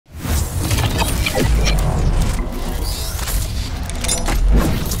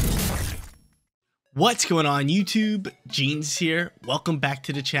What's going on YouTube? Jeans here. Welcome back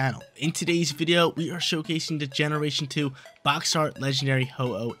to the channel. In today's video, we are showcasing the Generation 2 Box Art Legendary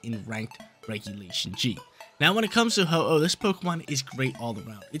Ho-Oh in Ranked Regulation G. Now when it comes to Ho-Oh, this Pokemon is great all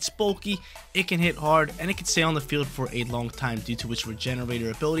around. It's bulky, it can hit hard, and it can stay on the field for a long time due to its Regenerator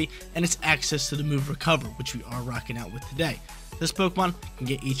ability and its access to the move Recover, which we are rocking out with today. This Pokemon can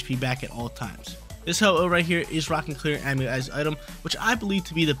get HP back at all times. This Ho-Oh right here is Rock and Clear Amulet as item, which I believe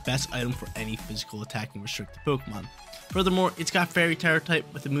to be the best item for any physical attacking restricted Pokemon. Furthermore, it's got Fairy Terror type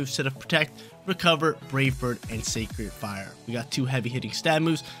with the moveset of Protect, Recover, Brave Bird, and Sacred Fire. We got 2 heavy hitting stab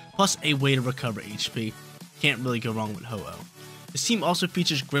moves, plus a way to recover HP. Can't really go wrong with Ho-Oh. This team also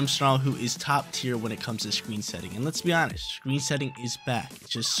features Grimmsnarl, who is top tier when it comes to screen setting. And let's be honest, screen setting is back. It's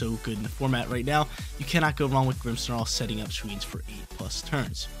just so good in the format right now. You cannot go wrong with Grimmsnarl setting up screens for 8+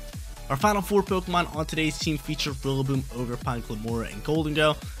 turns. Our final 4 Pokemon on today's team feature Rillaboom, Ogerpon, Glimmora, and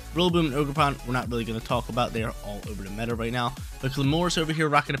Gholdengo. Rillaboom and Ogerpon we're not really going to talk about. They are all over the meta right now. But Glimmora's over here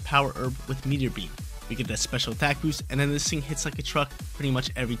rocking a Power Herb with Meteor Beam. We get that special attack boost, and then this thing hits like a truck pretty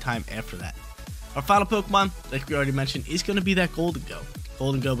much every time after that. Our final Pokemon, like we already mentioned, is going to be that Gholdengo.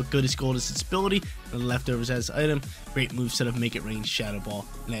 Gholdengo with Good as Gold as its ability, and the leftovers as item. Great moveset of Make It Rain, Shadow Ball,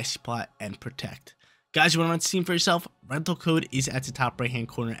 Nasty Plot, and Protect. Guys, you want to run the team for yourself? Rental code is at the top right hand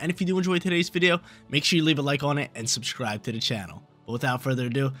corner. And if you do enjoy today's video, make sure you leave a like on it and subscribe to the channel. But without further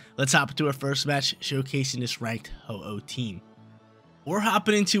ado, let's hop into our first match showcasing this ranked Ho-Oh team. We're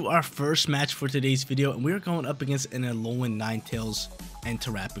hopping into our first match for today's video, and we're going up against an Alolan Ninetales and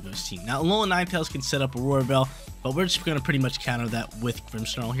Terapagos team. Now, Alolan Ninetales can set up Aurora Bell, but we're just going to pretty much counter that with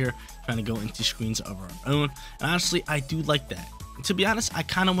Grimmsnarl here, trying to go into screens of our own. And honestly, I do like that. And to be honest, I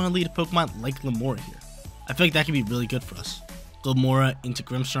kind of want to lead a Pokemon like Glimmora here. I feel like that could be really good for us. Glimmora into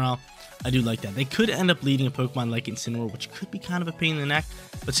Grimmsnarl, I do like that. They could end up leading a Pokemon like Incineroar, which could be kind of a pain in the neck,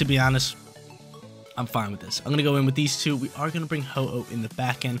 but to be honest, I'm fine with this. I'm going to go in with these two. We are going to bring Ho-Oh in the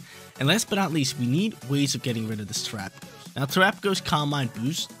back end. And last but not least, we need ways of getting rid of this Terapagos. Now, Terapagos Calm Mind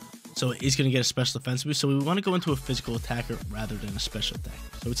boost, so it is going to get a special defense boost, so we want to go into a physical attacker rather than a special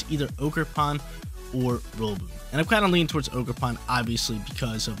attacker. So it's either Ogerpon or Rillaboom. And I'm kind of leaning towards Ogerpon, obviously,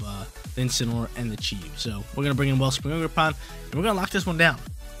 because of the Incineroar and the Chi-Yu. So we're going to bring in Wellspring Ogerpon, and we're going to lock this one down.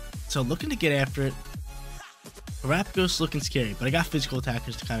 So looking to get after it. Terapagos looking scary, but I got physical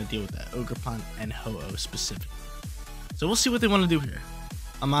attackers to kind of deal with that. Ogerpon and Ho-Oh specifically. So we'll see what they want to do here.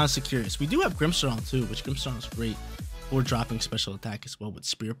 I'm honestly curious. We do have Grimmsnarl too, which Grimmsnarl is great for dropping special attack as well with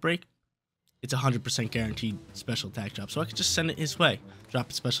Spirit Break. It's 100% guaranteed special attack drop, so I could just send it his way. Drop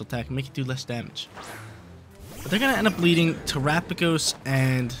a special attack and make it do less damage. But they're going to end up leading Terapagos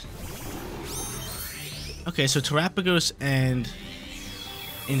and... Okay, so Terapagos and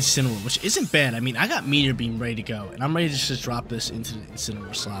Incineroar, which isn't bad. I mean, I got Meteor Beam ready to go, and I'm ready to just drop this into the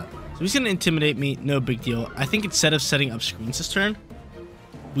Incineroar slot. So he's going to intimidate me, no big deal. I think instead of setting up screens this turn,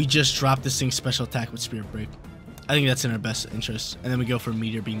 we just drop this thing's special attack with Spirit Break. I think that's in our best interest, and then we go for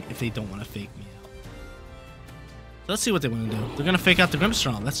Meteor Beam if they don't want to fake me out. So let's see what they want to do. They're going to fake out the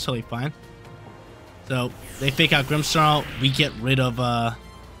Grimmsnarl. That's totally fine. So they fake out Grimmsnarl. We get rid of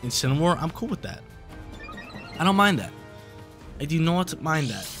Incineroar. I'm cool with that. I don't mind that. I do not mind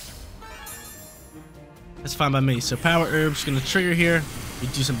that. That's fine by me. So Power Herb's going to trigger here. We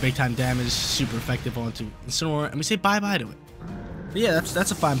do some big time damage. Super effective onto Incineroar. And we say bye-bye to it. But yeah,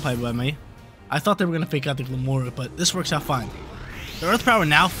 that's a fine play by me. I thought they were going to fake out the Glimmora, but this works out fine. The Earth Power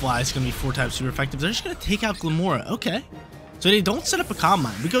now Fly is going to be 4 times super effective. They're just going to take out Glimmora. Okay. So they don't set up a Calm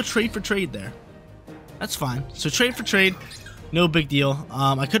Mind. We go trade for trade there. That's fine. So trade for trade. No big deal.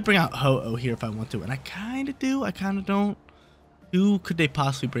 I could bring out Ho-Oh here if I want to. And I kind of do. I kind of don't. Who could they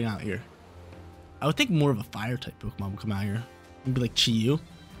possibly bring out here? I would think more of a fire type Pokemon would come out here. Maybe like Chi-Yu.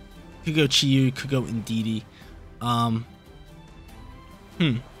 Could go Chi-Yu. Could go Indeedee.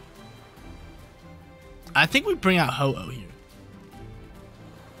 I think we bring out Ho-Oh here.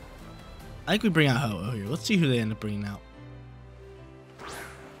 Let's see who they end up bringing out.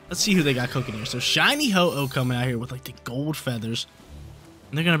 Let's see who they got cooking here. So shiny Ho-Oh coming out here with like the gold feathers.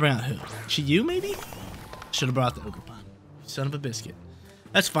 And they're going to bring out who? Chi-Yu maybe? Should have brought the Ogerpon. Son of a biscuit.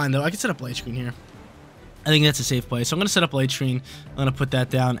 That's fine though. I can set up Light Screen here. I think that's a safe play. So I'm going to set up Light Screen. I'm going to put that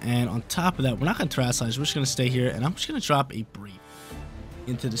down. And on top of that, we're not going to Terrasilize. We're just going to stay here. And I'm just going to drop a Brave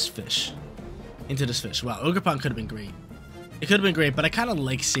into this fish. Wow, Ogerpon could have been great. It could have been great, but I kind of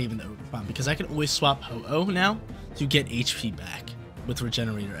like saving the Ogerpon because I can always swap Ho-Oh now to get HP back with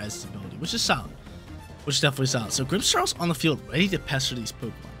Regenerator as its ability, which is solid. Which is definitely solid. So Grimmsnarl's on the field ready to pester these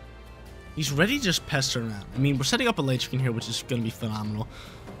Pokemon. He's ready to just pester around. I mean, we're setting up a Light Screen here, which is going to be phenomenal.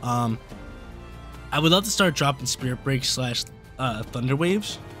 I would love to start dropping Spirit Break / Thunder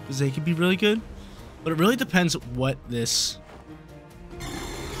Waves because they could be really good. But it really depends what this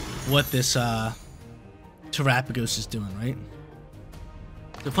Terapagos is doing, right?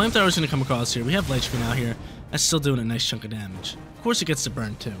 The flamethrower is going to come across here. We have Light Screen out here. That's still doing a nice chunk of damage. Of course it gets the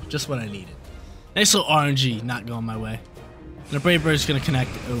burn too. Just what I needed. Nice little RNG not going my way. And the Brave Bird is going to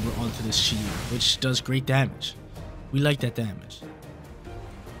connect over onto this shield, which does great damage. We like that damage.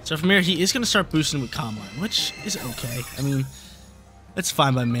 So from here, he is going to start boosting with Combine, which is okay. I mean, that's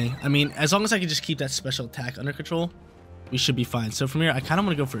fine by me. I mean, as long as I can just keep that special attack under control, we should be fine. So from here, I kind of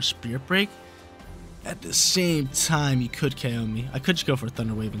want to go for a Spirit Break. At the same time, he could KO me. I could just go for a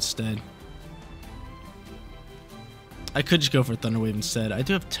Thunder Wave instead. I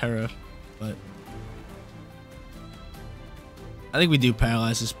do have Terra, but I think we do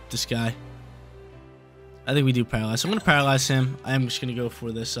paralyze this guy. I think we do paralyze. So I'm going to paralyze him. I am just going to go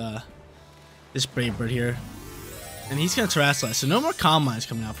for this this Brave Bird here. And he's going to Terrasilize. So no more Combines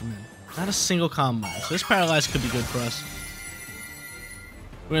coming out from him. Not a single Combine. So this paralyze could be good for us.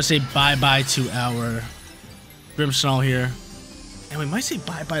 We're going to say bye-bye to our Grimmsnarl here. And we might say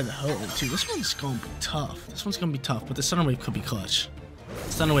bye-bye to the Ho-Oh too. This one's going to be tough. But the Thunder Wave could be clutch.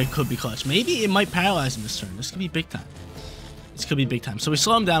 Maybe it might paralyze him this turn. This could be big time. So we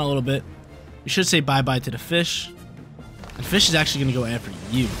slow him down a little bit. We should say bye-bye to the Fish. And Fish is actually going to go after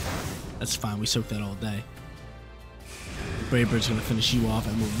you. That's fine. We soaked that all day. The Brave Bird's going to finish you off.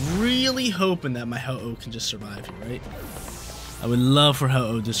 And we're really hoping that my Ho-Oh can just survive here, right? I would love for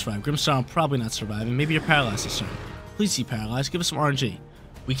Ho-Oh to survive. Grimmsnarl probably not surviving. Maybe you're paralyzed this turn. Please see paralyzed. Give us some RNG.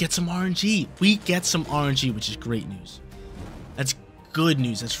 We get some RNG. Which is great news. That's good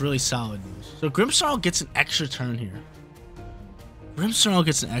news. That's really solid news. So Grimmsnarl gets an extra turn here.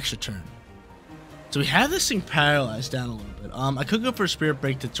 So we have this thing paralyzed down a little bit. I could go for a Spirit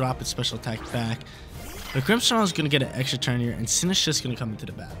Break to drop its special attack back. But Grimmsnarl is going to get an extra turn here. And Sinistra is going to come into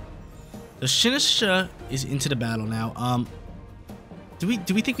the battle. So Sinistra is into the battle now. Do we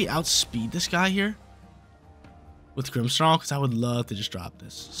think we outspeed this guy here with Grimmsnarl? Because I would love to just drop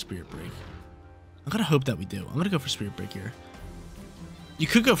this Spirit Break. I'm gonna hope that we do. I'm gonna go for Spirit Break here. You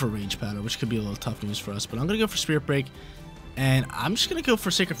could go for Rage Powder, which could be a little tough news for us, but I'm gonna go for Spirit Break, and I'm just gonna go for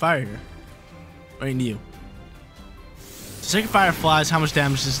Sacred Fire here, right into you. Sacred Fire flies. How much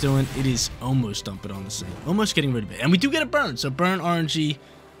damage is it doing? It is almost dumping on the thing, almost getting rid of it, and we do get a burn. So burn RNG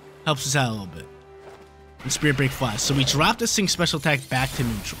helps us out a little bit. And Spirit Break flies. So we drop this thing's special attack back to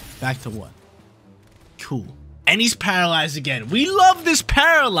neutral. Back to what? Cool. And he's paralyzed again. We love this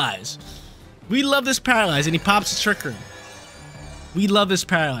paralyze. And he pops a Trick Room. We love this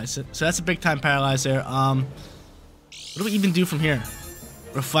paralyze. So that's a big time paralyze there. What do we even do from here?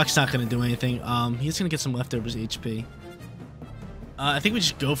 Reflect's not going to do anything. He's going to get some leftovers HP. I think we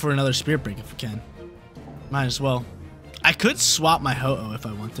just go for another Spirit Break if we can. Might as well. I could swap my Ho-Oh if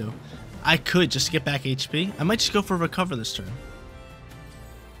I want to. I could just to get back HP. I might just go for Recover this turn.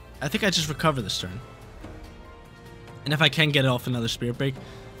 I think I just Recover this turn. And if I can get off another Spirit Break,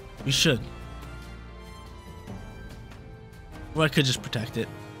 we should. Or I could just protect it.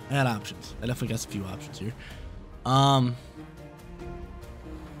 I had options. I definitely got a few options here. Now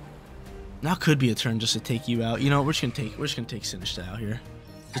could be a turn just to take you out. You know, we're just gonna take Sinistra out here.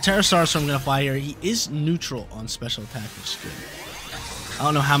 The Terra Star Storm gonna fly here. He is neutral on special attack, which is good. I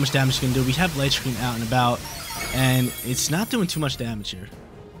don't know how much damage it's gonna do. We have Light Screen out and about, and it's not doing too much damage here.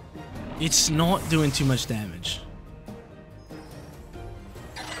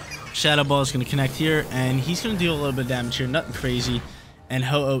 Shadow Ball is going to connect here, and he's going to deal a little bit of damage here. Nothing crazy. And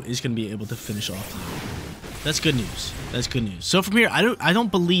Ho-Oh is going to be able to finish off you. That's good news. So from here, I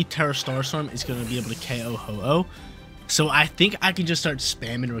don't believe Terra Starstorm is going to be able to KO Ho-Oh. So I think I can just start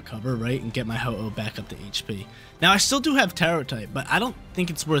spamming Recover, right? And get my Ho-Oh back up to HP. Now, I still do have Terra type, but I don't think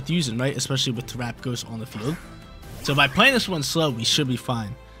it's worth using, right? Especially with Terapagos on the field. So by playing this one slow, we should be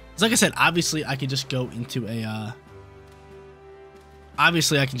fine. Because like I said, obviously I could just go into a...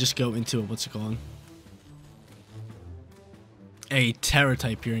 what's it called? A Terra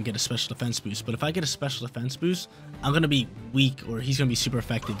type here and get a special defense boost. But if I get a special defense boost, I'm going to be weak, or he's going to be super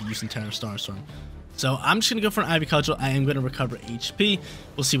effective using Terra Starstorm. So I'm just going to go for an Ivy Cudgel. I am going to recover HP.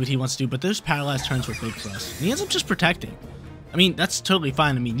 We'll see what he wants to do. But those paralyzed turns were big for us. And he ends up just protecting. I mean, that's totally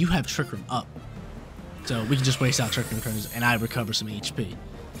fine. I mean, you have Trick Room up. So we can just waste out Trick Room turns and I recover some HP.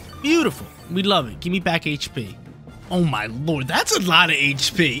 Beautiful. We love it. Give me back HP. Oh my lord, that's a lot of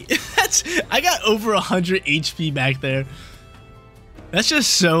HP. I got over 100 HP back there. That's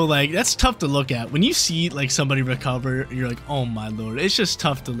just so, like, that's tough to look at. When you see, like, somebody recover, you're like, oh my lord. It's just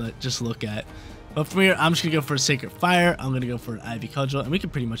tough to just look at. But from here, I'm just going to go for a Sacred Fire. I'm going to go for an Ivy Cudgel. And we can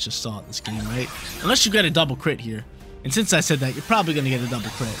pretty much just stall it this game, right? Unless you get a double crit here. And since I said that, you're probably going to get a double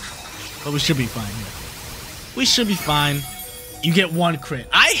crit. But we should be fine here. We should be fine. You get 1 crit.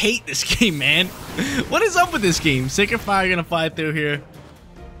 I hate this game, man. What is up with this game? Sacred Fire gonna fly through here.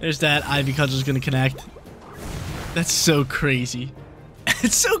 There's that. Ivy Cudgel's gonna connect. That's so crazy.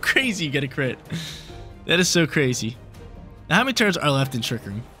 It's so crazy you get a crit. That is so crazy. Now, how many turns are left in Trick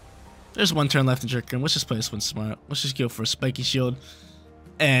Room? There's 1 turn left in Trick Room. Let's just play this one smart. Let's just go for a Spiky Shield.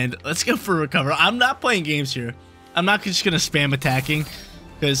 And let's go for a Recover. I'm not playing games here. I'm not just gonna spam attacking,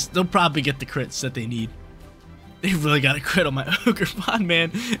 because they'll probably get the crits that they need. They really got a crit on my Ogerpon,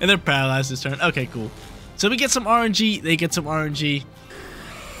 man. And they're paralyzed this turn. Okay, cool. So we get some RNG. They get some RNG.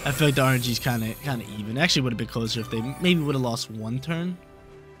 I feel like the RNG's kind of even. Actually, would have been closer if they maybe would have lost 1 turn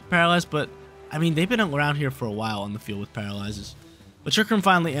paralyzed. But, I mean, they've been around here for a while on the field with paralyzes. But Trick Room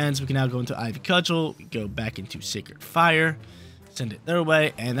finally ends. We can now go into Ivy Cudgel. We go back into Sacred Fire. Send it their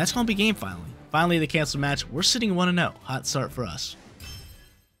way. And that's going to be game finally. Finally, the canceled match. We're sitting 1-0. Hot start for us.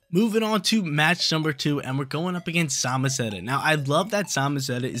 Moving on to match number 2, and we're going up against Zamazenta. Now, I love that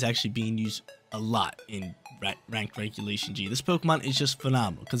Zamazenta is actually being used a lot in Ranked Regulation G. This Pokemon is just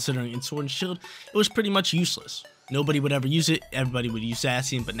phenomenal, considering in Sword and Shield, it was pretty much useless. Nobody would ever use it, everybody would use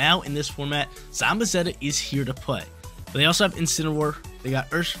Zacian, but now in this format, Zamazenta is here to play. But they also have Incineroar, they got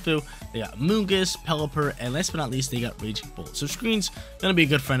Urshifu, they got Moongus, Pelipper, and last but not least, they got Raging Bolt. So Screen's gonna be a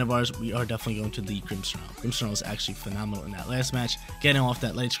good friend of ours. We are definitely going to lead Grimmsnarl. Grimmsnarl was actually phenomenal in that last match. Getting off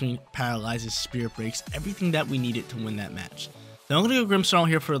that light screen, paralyzes, Spirit Breaks, everything that we needed to win that match. So I'm gonna go Grimmsnarl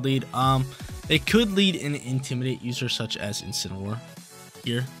here for a lead. They could lead an Intimidate user such as Incineroar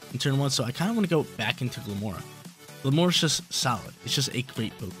here in turn 1, so I kind of want to go back into Glimmora. Glimmor's just solid. It's just a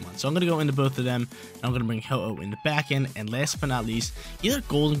great Pokemon. So I'm going to go into both of them. And I'm going to bring Ho-Oh in the back end. And last but not least, either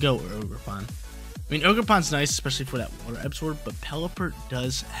Golden Go or Ogerpon. I mean, Ogerpon's nice, especially for that Water Absorb. But Pelipper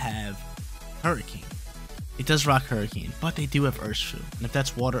does have Hurricane. It does rock Hurricane. But they do have Urshifu. And if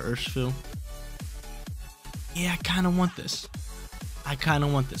that's Water Urshifu, yeah, I kind of want this.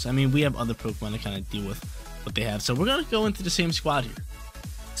 I mean, we have other Pokemon to kind of deal with what they have. So we're going to go into the same squad here.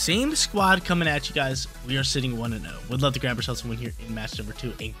 Same squad coming at you guys. We are sitting 1-0. Would love to grab ourselves a win here in match number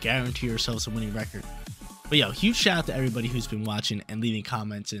 2 and guarantee ourselves a winning record. But yo, huge shout out to everybody who's been watching and leaving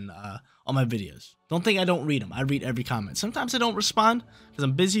comments in on my videos. Don't think I don't read them. I read every comment. Sometimes I don't respond because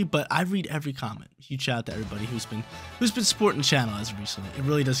I'm busy, but I read every comment. Huge shout out to everybody who's been supporting the channel as of recently. It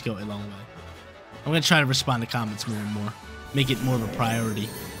really does go a long way. I'm gonna try to respond to comments more and more, make it more of a priority.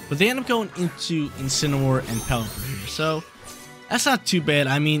 But they end up going into Incineroar and Pelipper here, so that's not too bad.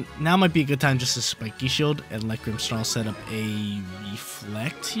 I mean, now might be a good time just to Spiky Shield and let Grimmsnarl set up a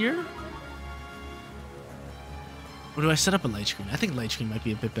Reflect here. Or do I set up a Light Screen? I think Light Screen might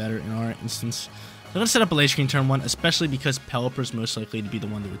be a bit better in our instance. I'm going to set up a Light Screen turn 1, especially because Pelipper's most likely to be the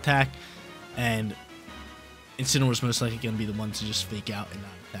one to attack. And Incineroar's most likely going to be the one to just fake out and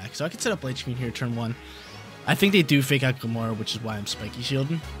not attack. So I can set up Light Screen here turn 1. I think they do fake out Glimmora, which is why I'm Spiky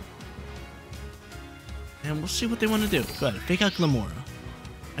Shielding. And we'll see what they want to do. Go ahead, fake out Glimmora.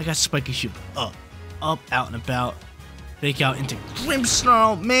 I got Spiky Shield up, out and about. Fake out into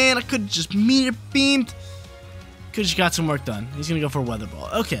Grimmsnarl. Man, I could have just meteor beamed. Could have just got some work done. He's going to go for a Weather Ball.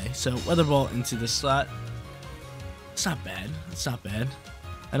 Okay, so Weather Ball into this slot. It's not bad. It's not bad.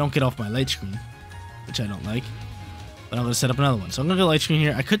 I don't get off my Light Screen, which I don't like. But I'm going to set up another one. So I'm going to go Light Screen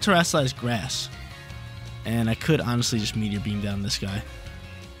here. I could Terrasilize Grass. And I could honestly just Meteor Beam down this guy.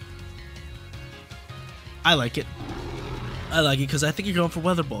 I like it. I like it because I think you're going for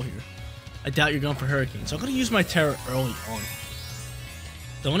Weather Ball here. I doubt you're going for Hurricane. So I'm going to use my Terra early on.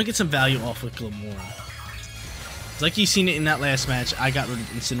 So I want to get some value off with Glimmora. Like you've seen it in that last match, I got rid of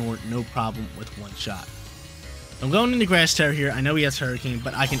Incineroar no problem with one shot. I'm going into Grass Terror here. I know he has Hurricane,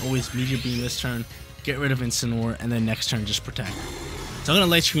 but I can always Meteor Beam this turn, get rid of Incineroar, and then next turn just protect. So I'm going to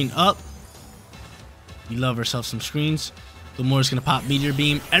Light Screen up. We love ourselves some screens. Glimmora's going to pop Meteor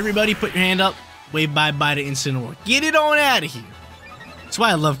Beam. Everybody put your hand up. Wave bye-bye to Incineroar. Get it on out of here. That's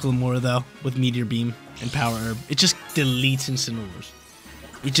why I love Glimmora, though, with Meteor Beam and Power Herb. It just deletes Incineroars.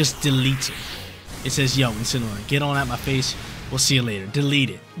 It just deletes it. It says, yo, Incineroar, get on out my face. We'll see you later.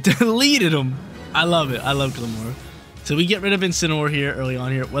 Delete it. Deleted him. I love it. I love Glimmora. So we get rid of Incineroar here early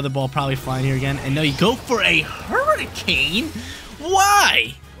on here. Weather Ball probably flying here again. And now you go for a Hurricane?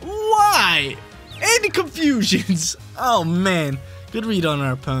 Why? Why? And the confusions. Oh, man. Good read on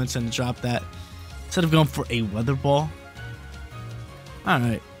our opponents and drop that. Instead of going for a Weather Ball.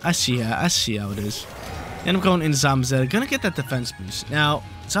 Alright. I see how it is. And I'm going into Zamazenta. Gonna get that defense boost. Now,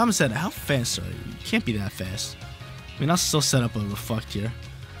 Zamazenta, how fast are you? You can't be that fast. I mean, I'll still set up a Reflect here.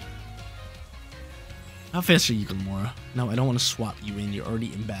 How fast are you, Glimmora? No, I don't want to swap you in. You're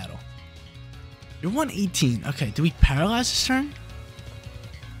already in battle. You're 118. Okay, do we paralyze this turn?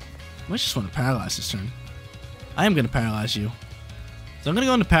 I just want to paralyze this turn. I am going to paralyze you. So I'm going to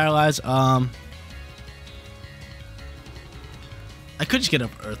go into paralyze. I could just get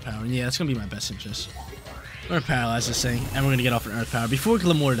up Earth Power. Yeah, that's going to be my best interest. We're going to paralyze this thing, and we're going to get off an Earth Power before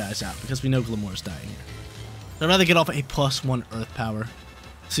Glamour dies out, because we know Glamour's dying here. So I'd rather get off a +1 Earth Power.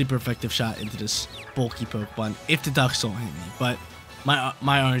 Super effective shot into this bulky Pokemon if the ducks don't hit me. But my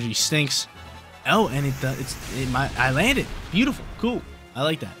RNG stinks. Oh, and I landed. Beautiful. Cool. I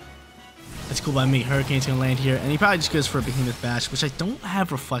like that. That's cool by me. Hurricane's going to land here, and he probably just goes for a Behemoth Bash, which I don't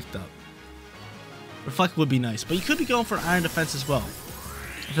have Reflect up. Reflect would be nice, but you could be going for Iron Defense as well.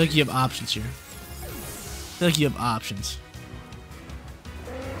 I feel like you have options here.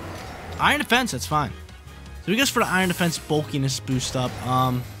 Iron Defense, that's fine. So he goes for the Iron Defense bulkiness boost up.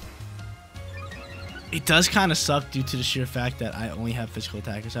 It does kind of suck due to the sheer fact that I only have physical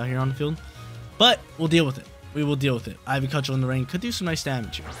attackers out here on the field. But we'll deal with it. We will deal with it. Ivy Cudgel in the rain could do some nice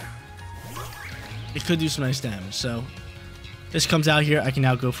damage here. It could do some nice damage. So this comes out here. I can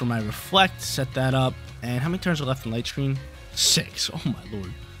now go for my Reflect, set that up. And how many turns are left in Light Screen? 6. Oh my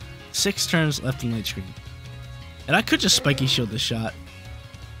lord. 6 turns left in Light Screen. And I could just Spiky Shield this shot.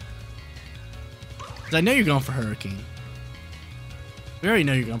 I know you're going for Hurricane. We already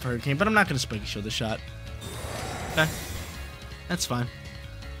know you're going for Hurricane, but I'm not going to Spiky Shield this shot. Okay. That's fine.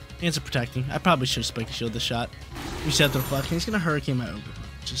 He ends up protecting. I probably should have Spiky Shield this shot. Reset the Reflect. He's going to Hurricane my Ogre,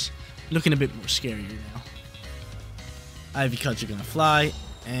 which is looking a bit more scarier now. Ivy Cuts are going to fly.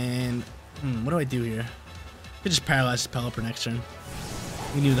 And what do I do here? I could just paralyze the Pelipper next turn.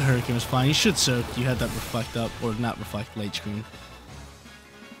 We knew the Hurricane was flying. You should Soak. You had that Reflect up, or not Reflect, Light Screen.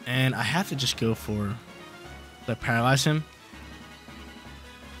 And I have to just go for... Did I paralyze him?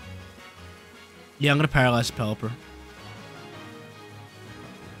 Yeah, I'm going to paralyze the Pelipper.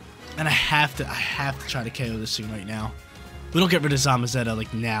 And I have to try to KO this thing right now. If we don't get rid of Zamazenta,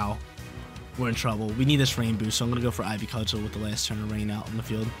 like, now, we're in trouble. We need this rain boost, so I'm going to go for Ivy Cudgel with the last turn of rain out on the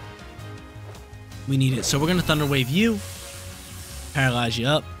field. We need it. So we're going to Thunder Wave you. Paralyze you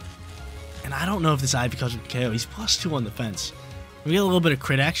up. And I don't know if this Ivy Cudgel can KO. He's +2 on defense. We get a little bit of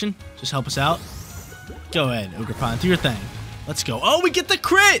crit action. Just help us out. Go ahead, Ogerpon. Do your thing. Let's go. Oh, we get the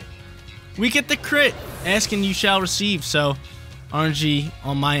crit! We get the crit! Asking you shall receive. So, RNG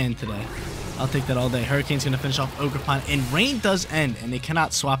on my end today. I'll take that all day. Hurricane's going to finish off Ogerpon. And rain does end. And they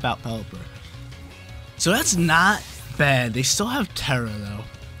cannot swap out Pelipper. So that's not bad. They still have Terra, though.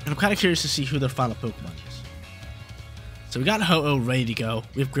 And I'm kind of curious to see who their final Pokemon is. So we got Ho-Oh ready to go.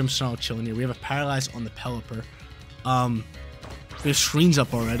 We have Grimmsnarl chilling here. We have a Paralyze on the Pelipper. We have Screens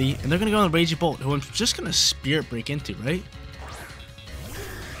up already. And they're going to go on the Raging Bolt, who I'm just going to Spirit Break into, right?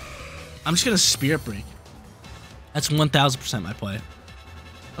 I'm just going to Spirit Break. That's 1000% my play.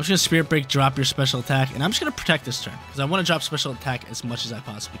 I'm just going to Spirit Break, drop your special attack. And I'm just going to protect this turn. Because I want to drop special attack as much as I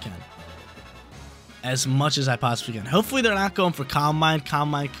possibly can. Hopefully they're not going for Calm Mind.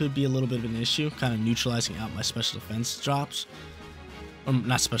 Calm Mind could be a little bit of an issue. Kind of neutralizing out my special defense drops. Or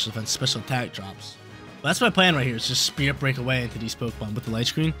not special defense, special attack drops. But that's my plan right here. Is just Spirit Break away into these Pokemon with the Light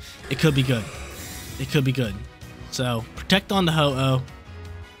Screen. It could be good. It could be good. So, protect on the Ho-Oh.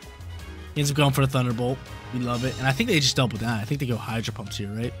 He ends up going for the Thunderbolt. We love it. And I think they just double down. I think they go Hydro Pumps here,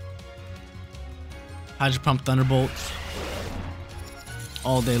 right? Hydro Pump, Thunderbolt.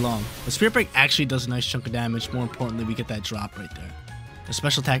 All day long. The Spirit Break actually does a nice chunk of damage. More importantly, we get that drop right there. The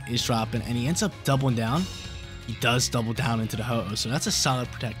special attack is dropping, and he ends up doubling down. He does double down into the Ho-Oh, so that's a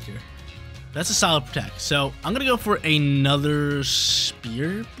solid protect here. That's a solid protect. So I'm going to go for another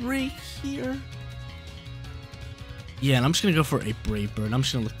Spirit Break here. Yeah, and I'm just going to go for a Brave Bird. I'm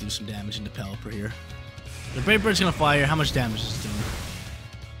just going to look through some damage into Pelipper here. The Brave Bird's going to fly here. How much damage is it doing?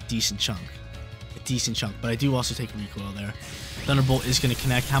 Decent chunk. A decent chunk, but I do also take recoil there. Thunderbolt is going to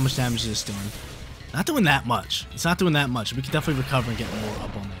connect. How much damage is this doing? Not doing that much. It's not doing that much. We can definitely recover and get more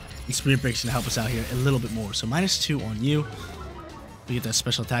up on that. And Spirit Break's going to help us out here a little bit more. So -2 on you. We get that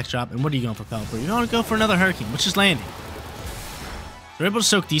special attack drop. And what are you going for, Pelipper? You're going to go for another Hurricane, which is landing. So we're able to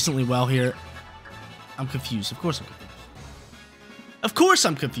soak decently well here. I'm confused. Of course I'm confused. Of course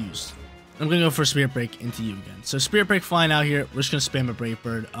I'm confused. I'm going to go for a Spirit Break into you again. So Spirit Break flying out here. We're just going to spam a Brave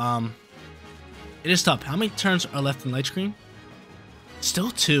Bird. It is tough. How many turns are left in Light Screen? Still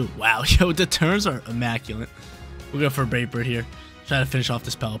 2. Wow, yo, the turns are immaculate. We'll go for a Brave Bird here. Try to finish off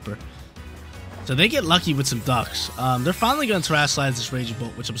this Pelipper. So they get lucky with some ducks. They're finally going to Terrasilize this Raging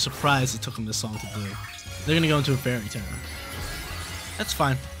Bolt, which I'm surprised it took them this long to do. They're going to go into a Fairy Terror. That's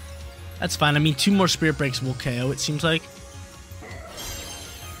fine. That's fine. I mean, 2 more Spirit Breaks will KO, it seems like.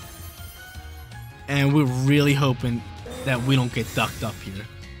 And we're really hoping that we don't get ducked up here.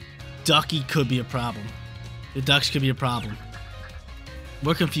 Ducky could be a problem. The ducks could be a problem.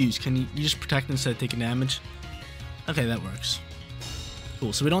 We're confused. Can you just protect instead of taking damage? Okay, that works.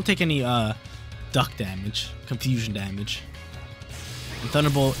 Cool. So we don't take any duck damage, confusion damage. And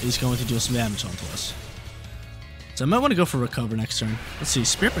Thunderbolt is going to do some damage onto us. So I might want to go for Recover next turn. Let's see.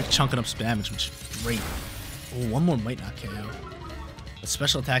 Spirit Break chunking up some damage, which is great. Oh, one more might not KO. A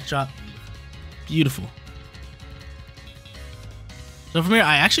special attack drop. Beautiful. So from here,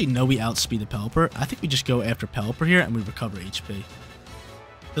 I actually know we outspeed the Pelipper. I think we just go after Pelipper here and we recover HP.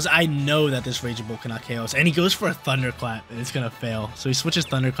 Because I know that this Raging Bolt cannot KO us. And he goes for a Thunderclap, and it's going to fail. So he switches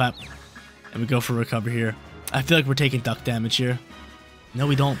Thunderclap, and we go for Recover here. I feel like we're taking duck damage here. No,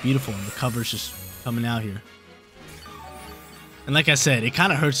 we don't. Beautiful. And Recover's just coming out here. And like I said, it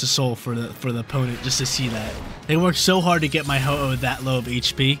kind of hurts the soul for the opponent just to see that. They worked so hard to get my Ho-Oh that low of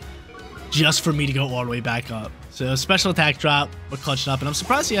HP just for me to go all the way back up. So special attack drop, we're clutching up. And I'm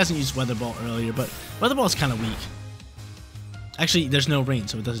surprised he hasn't used Weather Ball earlier, but Weather Ball is kind of weak. Actually, there's no rain,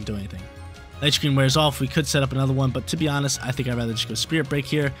 so it doesn't do anything. Light Screen wears off. We could set up another one, but to be honest, I think I'd rather just go Spirit Break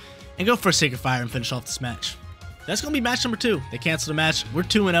here and go for a Sacred Fire and finish off this match. That's going to be match number 2. They canceled the match. We're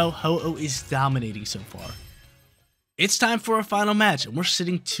 2-0. Ho-Oh is dominating so far. It's time for our final match, and we're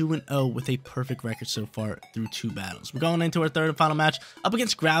sitting 2-0 with a perfect record so far through 2 battles. We're going into our third and final match up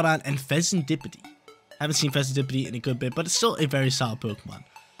against Groudon and Pheasantipity. Haven't seen Pheasantipity in a good bit, but it's still a very solid Pokemon.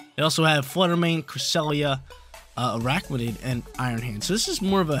 They also have Fluttermane, Cresselia, Arachnid, and Iron Hand. So this is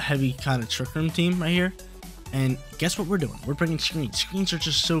more of a heavy kind of Trick Room team right here. And guess what we're doing? We're bringing Screens. Screens are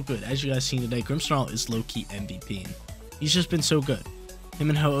just so good. As you guys seen today, Grimmsnarl is low-key MVP. And he's just been so good. Him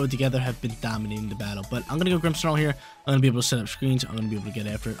and Ho-Oh together have been dominating the battle. But I'm going to go Grimmsnarl here. I'm going to be able to set up Screens. I'm going to be able to get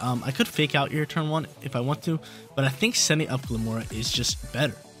after it. I could fake out here turn 1 if I want to. But I think setting up Glimmora is just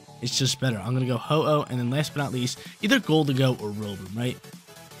better. It's just better. I'm going to go Ho-Oh. And then last but not least, either Golden Go or Rillaboom, right?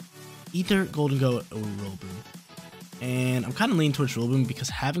 Either Golden Go or Rillaboom. And I'm kind of leaning towards Drifblim because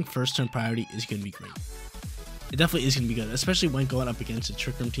having first turn priority is going to be great. It definitely is going to be good, especially when going up against a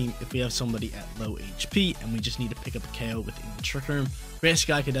Trick Room team. If we have somebody at low HP and we just need to pick up a KO within the Trick Room, Grass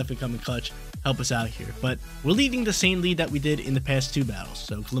Guy could definitely come in clutch, help us out here. But we're leading the same lead that we did in the past 2 battles.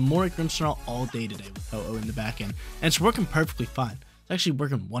 So Glimmora, Grimmsnarl all day today with Ho-Oh in the back end. And it's working perfectly fine. It's actually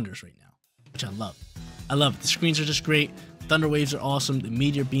working wonders right now, which I love. I love it. The screens are just great. Thunder Waves are awesome. The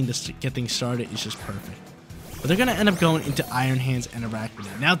Meteor Beam to get things started is just perfect. But they're going to end up going into Iron Hands and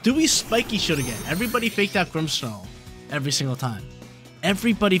Arachnid. Now, do we Spiky Shoot again? Everybody faked out Grimmsnarl every single time.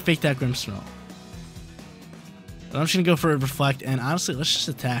 Everybody faked out Grimmsnarl. But I'm just going to go for a Reflect, and honestly, let's just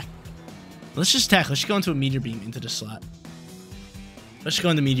attack. Let's just attack. Let's just go into a Meteor Beam into the slot. Let's just go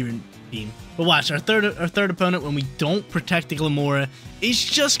into Meteor Beam. But watch, our third opponent, when we don't protect the Glimmora, is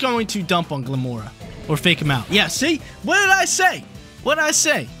just going to dump on Glimmora. Or fake him out. Yeah, see? What did I say? What did I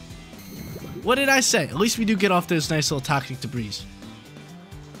say? What did I say? At least we do get off those nice little toxic debris.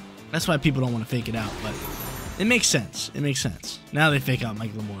 That's why people don't want to fake it out, but it makes sense. It makes sense. Now they fake out my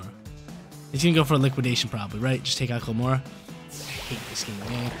Glimmora. He's going to go for a liquidation probably, right? Just take out Glimmora. I hate this game,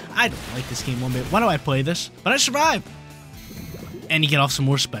 man. I don't like this game one bit. Why do I play this? But I survived. And you get off some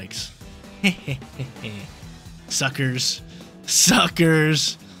more spikes. Suckers.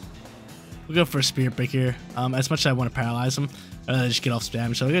 Suckers. We'll go for a Spirit Break here. As much as I want to paralyze them, just get off some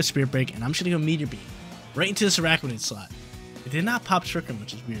damage. So I'll go Spirit Break, and I'm just going to go Meteor Beam right into this Arachnid slot. It did not pop Trick Room,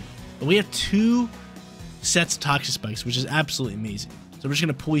 which is weird. But we have 2 sets of Toxic Spikes, which is absolutely amazing. So we're just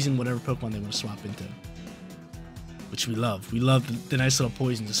going to poison whatever Pokemon they want to swap into. Which we love. We love the nice little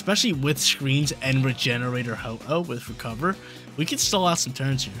poisons, especially with Screens and Regenerator Ho-Oh with Recover. We could stall out some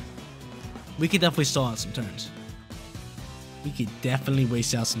turns here. We could definitely stall out some turns. We could definitely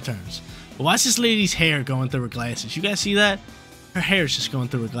waste out some turns. But watch this lady's hair going through her glasses. You guys see that? Her hair is just going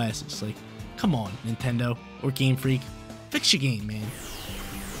through her glasses. Like, come on, Nintendo or Game Freak. Fix your game, man.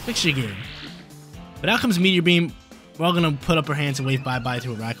 Fix your game. But out comes Meteor Beam. We're all going to put up our hands and wave bye-bye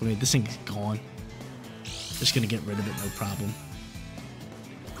to Arachnid. This thing is gone. Just going to get rid of it, no problem.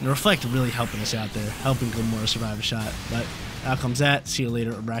 And the Reflect really helping us out there. Helping Glimmora survive a shot. But out comes that. See you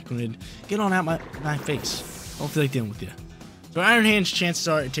later, Arachnid. Get on out my face. Don't feel like dealing with you. So Iron Hands, chances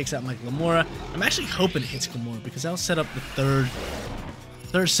are it takes out my Glimmora. I'm actually hoping it hits Glimmora because that'll set up the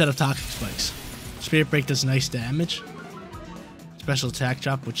third set of Toxic Spikes. Spirit Break does nice damage. Special attack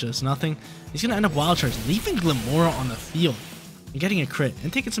drop, which does nothing. He's going to end up Wild Charge, leaving Glimmora on the field and getting a crit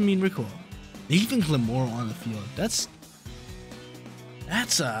and taking some mean recoil. Leaving Glimmora on the field. That's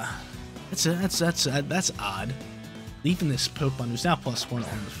odd. Leaving this Pokemon who's now +1 on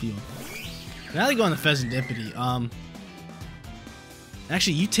the field. Now they go on the Pheasantipity.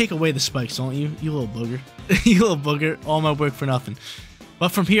 Actually, you take away the spikes, don't you? You little booger. You little booger. All my work for nothing. But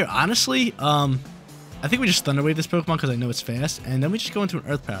from here, honestly, I think we just Thunder Wave this Pokemon because I know it's fast, and then we just go into an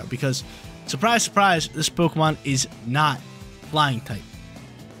Earth Power because, surprise, surprise, this Pokemon is not Flying type.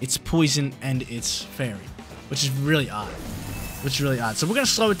 It's Poison and it's Fairy, which is really odd. So we're going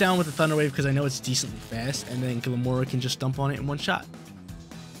to slow it down with the Thunder Wave because I know it's decently fast, and then Glamora can just dump on it in one shot.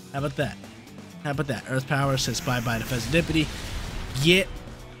 How about that? Earth Power says bye-bye to Fezandipity.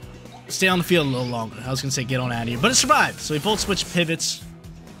 Stay on the field a little longer. I was going to say get on out of here, but it survived. So he Volt Switch pivots.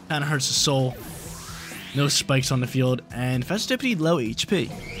 Kind of hurts the soul. No spikes on the field, and Fezandipity low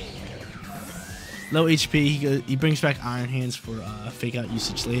HP. He brings back Iron Hands for Fake Out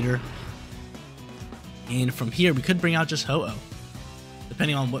usage later. And from here, we could bring out just Ho-Oh,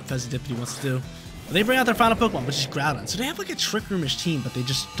 depending on what Fezandipity wants to do. But they bring out their final Pokemon, which is Groudon. So they have like a Trick Room-ish team, but they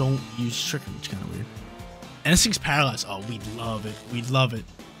just don't use Trick Room, which is kind of weird. And this thing's paralyzed. Oh, we love it.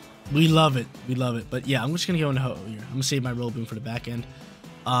 But yeah, I'm just going to go into Ho-Oh here. I'm going to save my Roll Boom for the back end.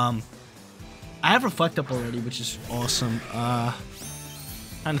 I have Reflect Up already, which is awesome. Trying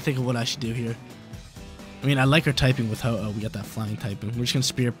to think of what I should do here. I mean, I like our typing with Ho-Oh. We got that flying typing. We're just going to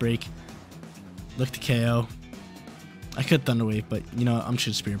Spirit Break. Look to KO. I could Thunder Wave, but you know, I'm just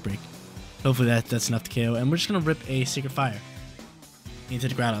going to Spirit Break. Hopefully that's enough to KO. And we're just going to rip a Sacred Fire into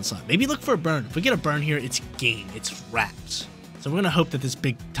the Groudon slot. Maybe look for a burn. If we get a burn here, it's game. It's wraps. So we're going to hope that this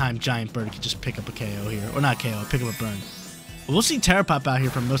big-time giant bird can just pick up a KO here. Or not KO, pick up a burn. But we'll see Terapop out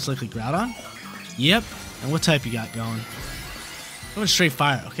here from most likely Groudon. Yep. And what type you got going? Going straight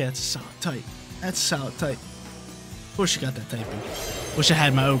fire. Okay, that's a solid type. Of course you got that typing. Wish I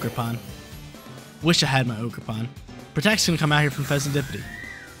had my Ogerpon. Protect's gonna come out here from Fezandipity.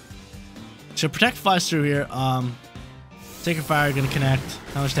 So Protect flies through here. Sacred Fire gonna connect.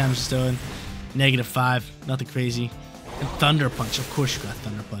 How much damage is doing? -5. Nothing crazy. And Thunder Punch. Of course you got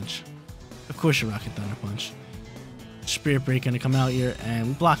Thunder Punch. Of course you're rocking Thunder Punch. Spirit Break gonna come out here and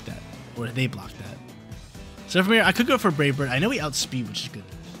we block that. Or they block that. So from here, I could go for Brave Bird. I know we outspeed, which is good.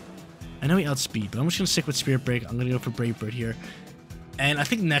 But I'm just going to stick with Spirit Break. I'm going to go for Brave Bird here. And I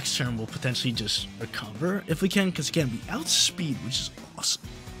think next turn we'll potentially just recover if we can. Because again, we outspeed, which is awesome.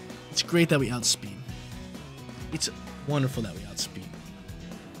 It's great that we outspeed. It's wonderful that we outspeed.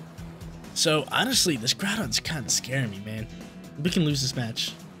 So honestly, this Groudon's kind of scaring me, man. We can lose this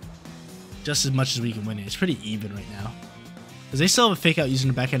match just as much as we can win it. It's pretty even right now. Because they still have a Fake Out user in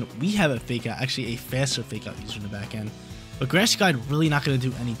the back end. We have a Fake Out, actually a faster Fake Out user in the back end. But Grassy Glide really not going to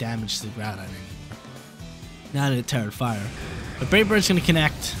do any damage to the Groudon anymore. Now that it Terra Fire. But Brave Bird's going to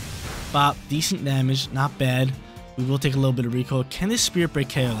connect. Bop, decent damage, not bad. We will take a little bit of recoil. Can this Spirit Break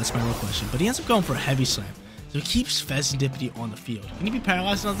KO? That's my real question. But he ends up going for a Heavy Slam. So he keeps Fezandipity on the field. Can he be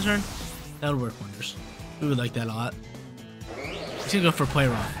paralyzed another turn? That would work wonders. We would like that a lot. He's going to go for a Play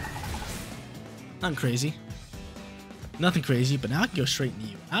Rough. Nothing crazy. Nothing crazy, but now I can go straight into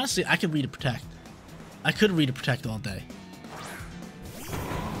you. Honestly, I could read a Protect. I could read a Protect all day.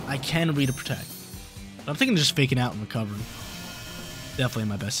 I can read a Protect. But I'm thinking of just faking out and recovering. Definitely in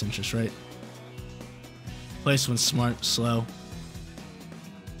my best interest, right? Play this one smart, slow.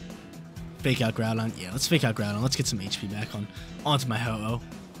 Fake out Groudon. Yeah, let's fake out Groudon. Let's get some HP back onto my Ho-Oh.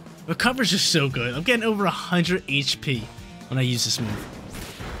 Recover's just so good. I'm getting over 100 HP when I use this move.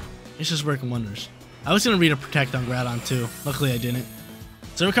 It's just working wonders. I was going to read a Protect on Groudon too. Luckily I didn't.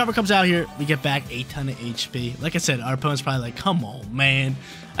 So Recover comes out here. We get back a ton of HP. Like I said, our opponent's probably like, come on, man.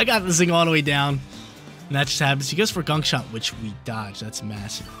 I got this thing all the way down. And that just happens. He goes for Gunk Shot, which we dodge. That's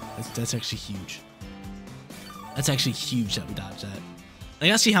massive. That's actually huge. That's actually huge that we dodge that. I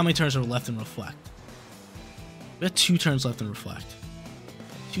gotta see how many turns are left in Reflect. We have 2 turns left in Reflect.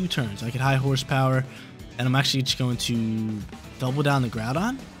 2 turns. I could High Horsepower. And I'm actually just going to double down the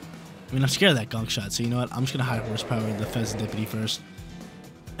Groudon. I mean, I'm scared of that Gunk Shot, so you know what? I'm just going to High Horsepower the Fezandipity first.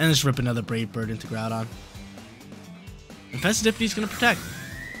 And just rip another Brave Bird into Groudon. And Fezadipity's going to Protect.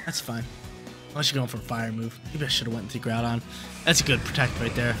 That's fine. Unless you're going for a Fire move. Maybe I should have went into Groudon. That's a good Protect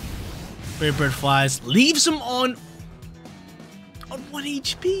right there. Brave Bird flies. Leaves him on 1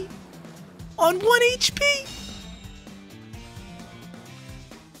 HP. On 1 HP.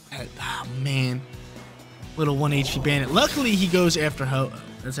 Oh, man. Little 1 HP bandit. Luckily, he goes after Ho-Oh.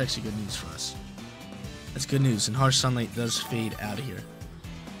 That's actually good news for us. That's good news. And Harsh Sunlight does fade out of here.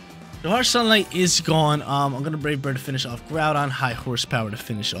 So Harsh Sunlight is gone. I'm going to Brave Bird to finish off Groudon. High Horsepower to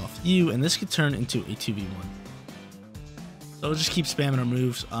finish off you. And this could turn into a 2v1. So we'll just keep spamming our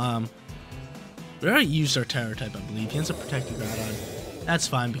moves. We already used our Terror type, I believe. He ends up protecting Groudon. That's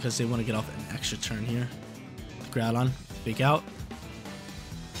fine because they want to get off an extra turn here. With Groudon. Fake out.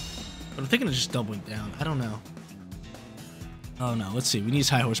 But I'm thinking of just doubling down. I don't know. Oh no, let's see. We need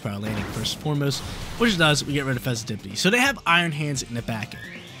High Horsepower landing first and foremost. Which it does, we get rid of Fezandipity. So they have Iron Hands in the back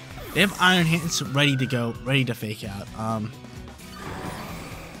end. They have Iron Hands ready to go, ready to fake out. I'm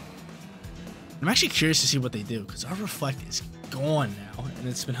actually curious to see what they do, because our Reflect is gone now, and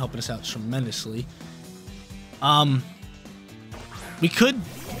it's been helping us out tremendously. We could...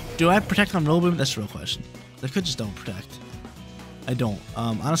 Do I protect on Roll Boom? That's the real question. I could just double protect. I don't.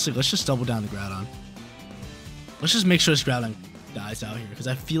 Honestly, let's just double down the Groudon. Let's just make sure this Groudon dies out here, because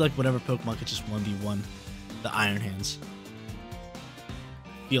I feel like whatever Pokemon could just 1v1 the Iron Hands.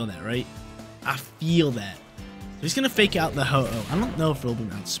 Feel that, right? I feel that. So he's going to fake out the Ho-Oh. I don't know if Roll Boom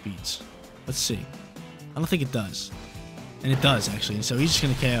outspeeds. Let's see. I don't think it does. And it does, actually. And so he's just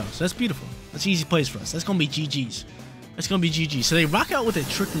going to KO. So that's beautiful. That's easy plays for us. That's going to be GG's. That's going to be GG. So they rock out with a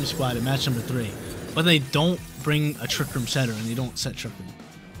Trick Room squad in match number 3. But they don't bring a Trick Room setter, and they don't set Trick Room.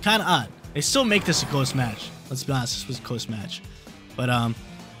 Kind of odd. They still make this a close match. Let's be honest, this was a close match. But, I've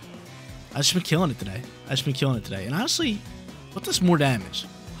just been killing it today. And honestly, what does more damage?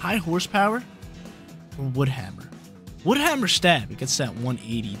 High horsepower or Woodhammer? Woodhammer stab, it gets that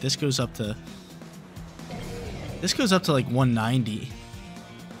 180. This goes up to like 190.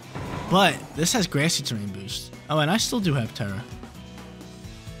 But this has Grassy Terrain boost. Oh, and I still do have Terra.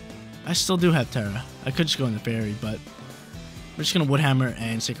 I could just go in the Fairy, but we're just gonna Woodhammer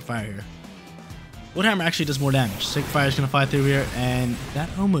and Sacred Fire here. Woodhammer actually does more damage. Sacred Fire is gonna fly through here, and that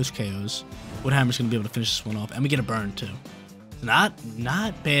almost KOs. Woodhammer's gonna be able to finish this one off, and we get a burn too. Not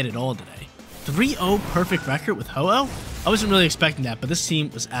bad at all today. 3-0 perfect record with Ho-Oh? I wasn't really expecting that, but this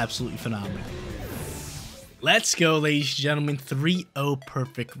team was absolutely phenomenal. Let's go, ladies and gentlemen. 3-0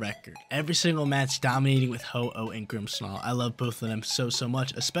 perfect record. Every single match dominating with Ho-Oh and Grimmsnarl. I love both of them so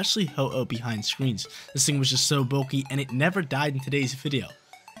much, especially Ho-Oh behind screens. This thing was just so bulky, and it never died in today's video.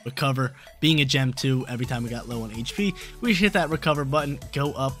 Recover, being a gem 2, every time we got low on HP, we hit that recover button,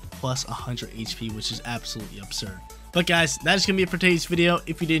 go up plus 100 HP, which is absolutely absurd. But guys, that is going to be it for today's video.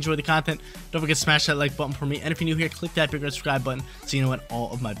 If you did enjoy the content, don't forget to smash that like button for me. And if you're new here, click that big red subscribe button so you know when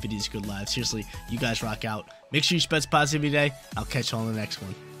all of my videos go live. Seriously, you guys rock out. Make sure you spread positivity today. I'll catch you all in the next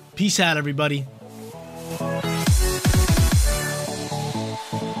one. Peace out, everybody.